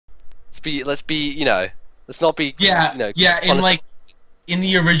you know, let's not be, Yeah, you know, yeah. honest. In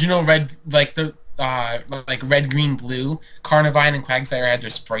the original red, like the like red, green, blue, Carnivine and Quagsire had their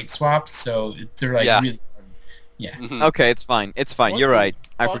sprite swapped, so they're like Yeah. really, yeah. Mhm. Okay, it's fine. It's fine. What You're the right.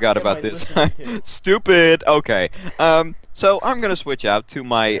 I fuck forgot am about I this. listening to? Stupid. Okay. So I'm gonna switch out to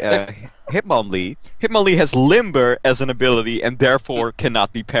my Hitmonlee. Hitmonlee has Limber as an ability and therefore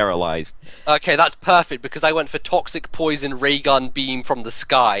cannot be paralyzed. Okay, that's perfect because I went for Toxic Poison Ray Gun Beam from the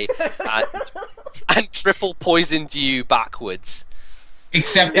sky and Triple Poisoned you backwards.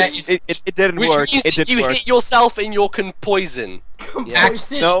 Except that It didn't Which work. means It that didn't you work. hit yourself in your poison. Yeah.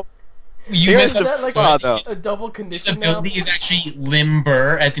 actually No. you Here's missed the a Is that like spot, though. a double His condition now? ability is actually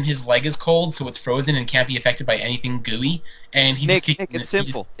Limber, as in his leg is cold, so it's frozen and can't be affected by anything gooey. And he just Nick, kicked. it's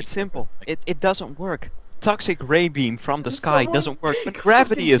simple. It's simple. It doesn't work. Toxic Ray Beam from the sky doesn't work, but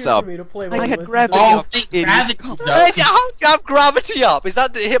gravity is up. I had gravity Oh, up. think Idiot. gravity's Hey, up. how do you have gravity up? Is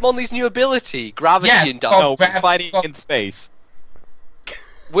that Hitmonlee's new ability? Gravity Yes, induct. oh, No, we're gravity fighting up. in space.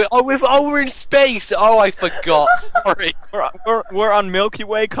 We're in space. Oh, I forgot. Sorry. We're on Milky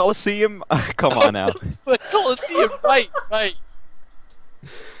Way Coliseum. Come on now. The Colosseum. Right.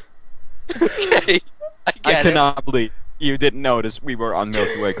 Okay. I I get it. cannot believe you didn't notice we were on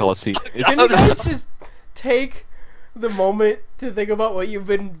Milky Way Coliseum. Can It's you guys just take the moment to think about what you've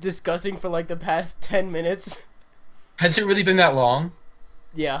been discussing for like the past 10 minutes? Has it really been that long?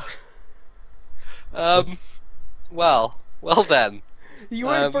 Yeah. Well then. You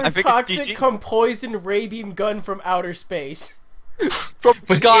went for I a think it's toxic GG. poison ray beam gun from outer space. From the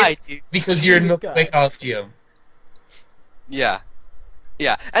But sky. it's because you're in From the the sky. Milky Way Coliseum. Yeah.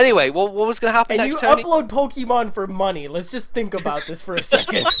 Anyway, what was gonna happen And you next, Tony? upload Pokemon for money. Let's just think about this for a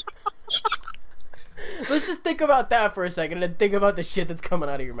second. Let's just think about that for a second and think about the shit that's coming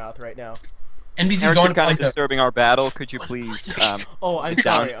out of your mouth right now. NBC Aren't going you to kind of point out. disturbing our battle? Could you please, Oh, I'm Sit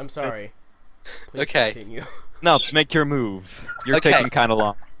down. sorry. I'm sorry. Please Okay. continue. no, make your move. You're Okay. taking kind of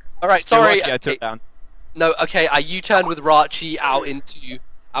long. All right. You're Sorry. lucky I okay. took down. No. Okay. I U-turned with Rachi out into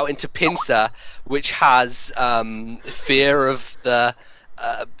Pinsir, which has fear of the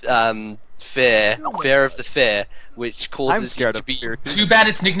fear of the fear, which I'm causes you scared to of be. fear too. Too bad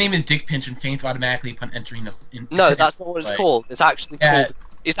its nickname is Dick Pinch and faints automatically upon entering the. No, that's not what it's Like, called. It's actually Yeah. called.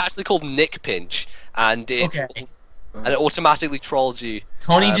 It's actually called Nick Pinch, and it Okay. automatically trolls you.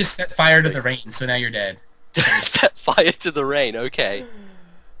 Tony just set fire to the rain, so now you're dead. Set fire to the rain. Okay.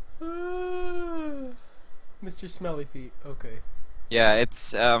 Mr. Smelly Feet. Okay. Yeah,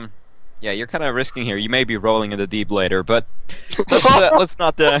 it's yeah, you're kind of risking here. You may be rolling in the deep later, but let's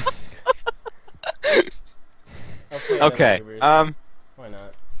not. I'll play that Okay. later. Why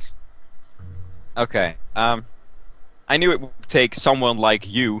not? Okay. I knew it would take someone like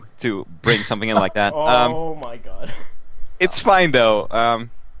you to bring something in like that. Oh my god. It's fine though.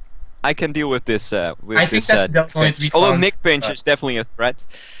 I can deal with this. With I think this, that's only 3 although songs. Nick Pinch is definitely a threat.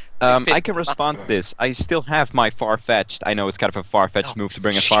 Pinch, I can respond to this. I still have my Farfetch'd. I know it's kind of a Farfetch'd move to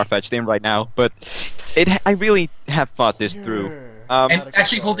bring a Farfetch'd in right now, but I really have thought this through. And it's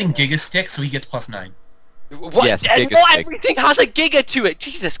actually holding Giga Stick, so he gets +9. What? Yes, And Giga not Stick. everything has a giga to it.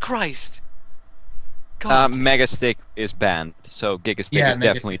 Jesus Christ. God. Mega Stick is banned, so Giga Stick Yeah, is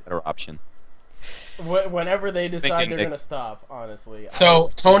Mega definitely a Stick. better option. Whenever they decide Thinking they're Nick- gonna stop, honestly.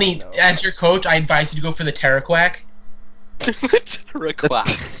 So, Tony, No. as your coach, I advise you to go for the Terraquack.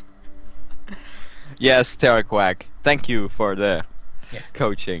 Requack. Yes, Terraquack. Thank you for the Yeah.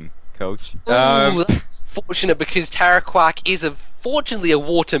 coaching, coach. Ooh, that's fortunate because Terraquack is fortunately a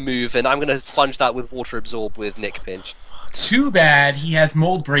water move, and I'm gonna sponge that with Water Absorb with Nick Pinch. Too bad he has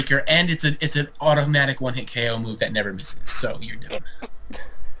Mold Breaker, and it's an automatic one-hit KO move that never misses. So you're done.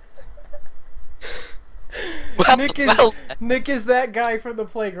 Well, Nick is that guy from the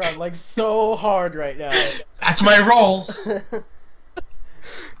playground, like so hard right now. That's my role.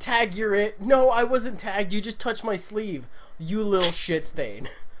 Tag, you're it. No, I wasn't tagged. You just touched my sleeve. You little shit stain.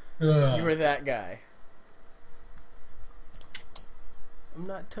 You were that guy. I'm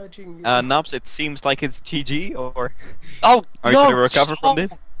not touching you. Nubs, it seems like it's GG, or oh are you no! going to recover from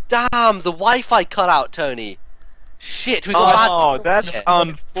this? Damn, the Wi-Fi cut out, Tony. Shit, we got Oh, that's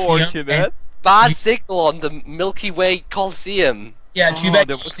unfortunate. bad signal on the Milky Way Coliseum. Yeah, too Oh, bad. that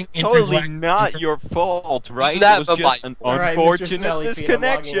you're was using totally intergalactic not inter- your fault, right? It Never was just my an fault. Alright, Mr. unfortunate Smelly Feet, I'm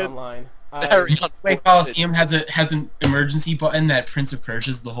logging disconnection. online. Very Milky Way Coliseum has an emergency button that Prince of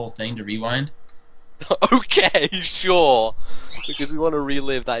Persia's the whole thing to rewind. Okay, sure. Because we want to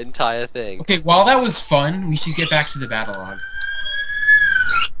relive that entire thing. Okay, while that was fun, we should get back to the battle log.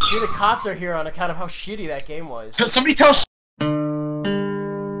 See, the cops are here on account of how shitty that game was. So somebody tell.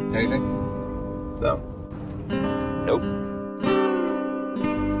 Anything? No. Nope.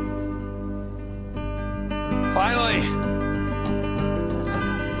 Finally!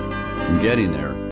 From getting there,